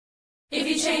If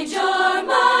you change your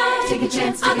mind, take a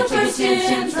chance, I'm the first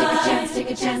in line. Take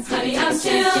a chance, honey, I'm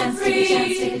still free.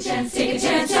 Take a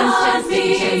chance on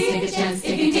me. If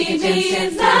you need me,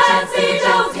 let me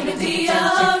know. Gonna be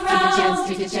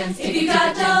around. If you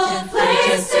got no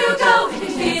place to go, if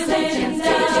you're feeling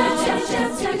down,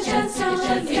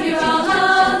 if you're all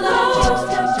alone,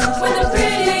 when the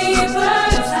pretty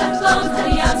birds have flown,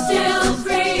 honey, I'm still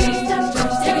free.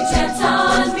 Take a chance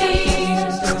on me.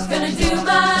 Gonna do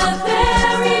my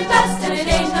very best, and it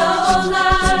ain't no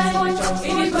lie.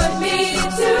 If you put me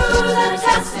to the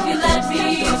test, if you let me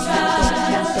try,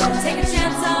 take a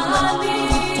chance on me.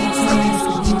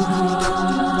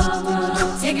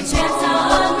 Take a chance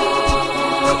on me.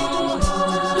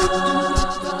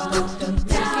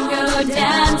 We can go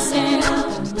dancing,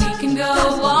 we can go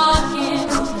walking,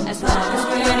 as long as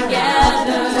we're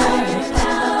together.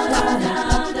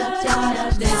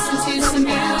 Listen to some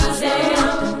music,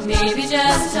 maybe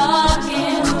just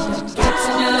talking, get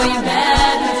to know you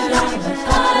better.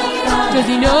 'Cause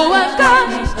you know I've got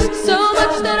so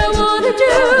much that I wanna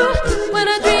do. When I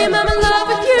dream I'm in love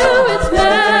with you, it's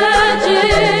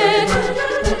magic.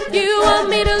 You want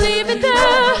me to leave it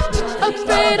there,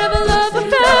 afraid of a love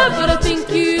affair, but I think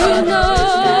you know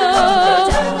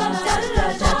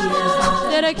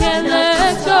that I can't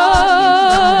let go.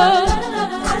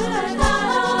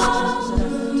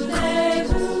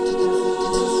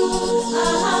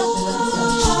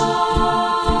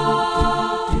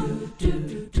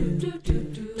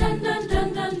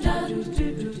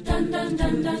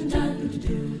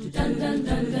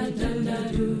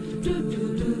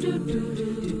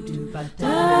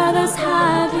 Those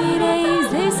happy days,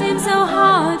 they seem so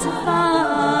hard to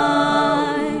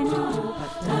find.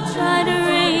 I try to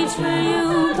reach for you,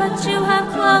 but you have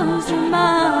closed your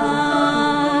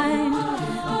mind.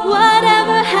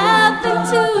 Whatever happened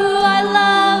to our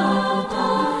love?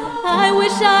 I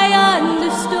wish I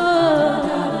understood.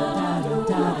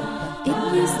 It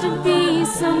used to be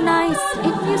so nice,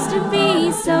 it used to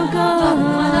be so good.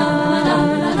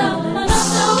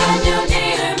 So when you're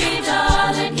near me,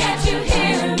 darling, can't you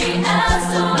hear me?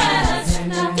 SOS.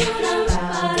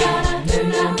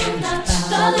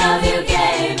 The love you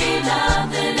gave me,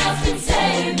 nothing else can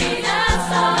save me.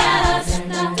 SOS.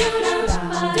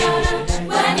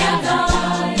 When you're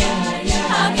gone,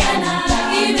 how can I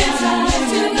even try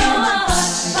to go on?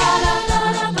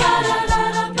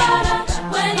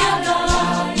 When you're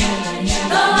gone,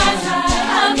 though I try,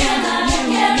 how can I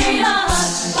carry on?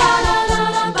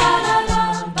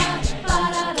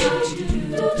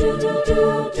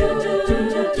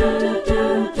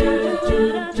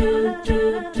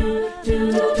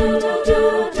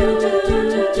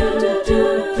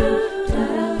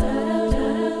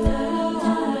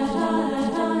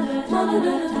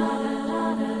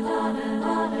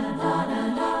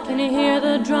 Can you hear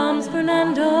the drums,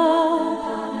 Fernando?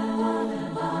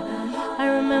 I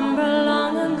remember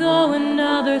long ago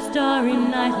another starry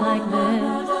night like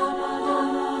this.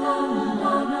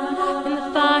 In the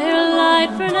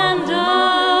firelight, Fernando,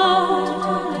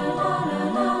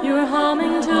 you were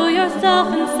humming to yourself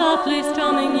and softly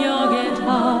strumming your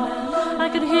guitar. I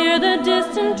could hear the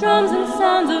distant drums and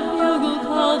sounds of bugle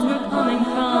calls were coming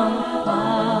from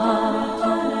afar.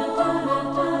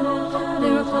 They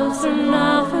were closer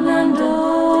now, Fernando.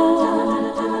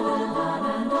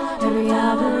 Every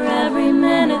hour, every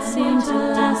minute seemed to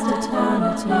last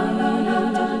eternity.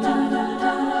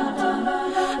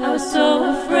 I was so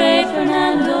afraid,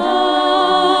 Fernando.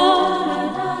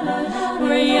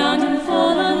 We're young and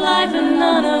full of life, and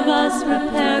none of us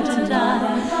prepared to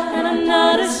die. And I'm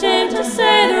not ashamed to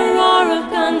say the roar of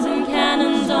guns and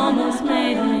cannons almost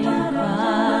made me cry.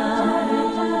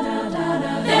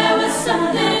 There was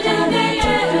something in the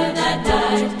air that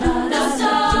died. The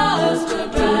stars were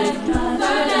bright,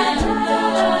 Fernando.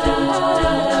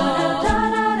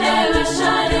 They were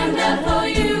shining there for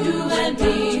you and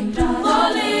me, for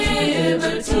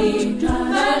liberty,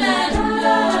 Fernando.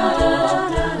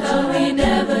 Though we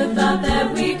never thought that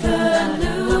we could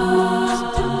lose,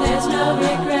 there's no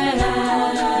regret.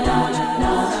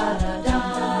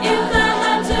 If I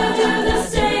had to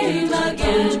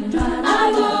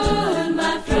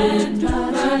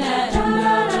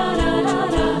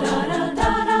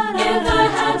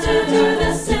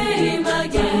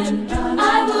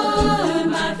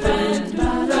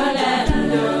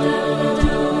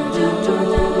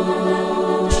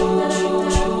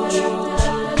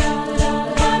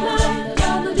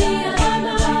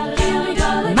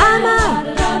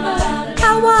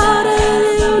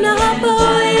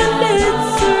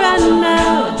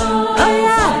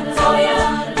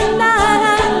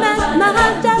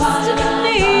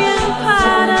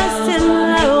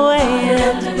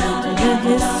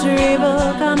cerebral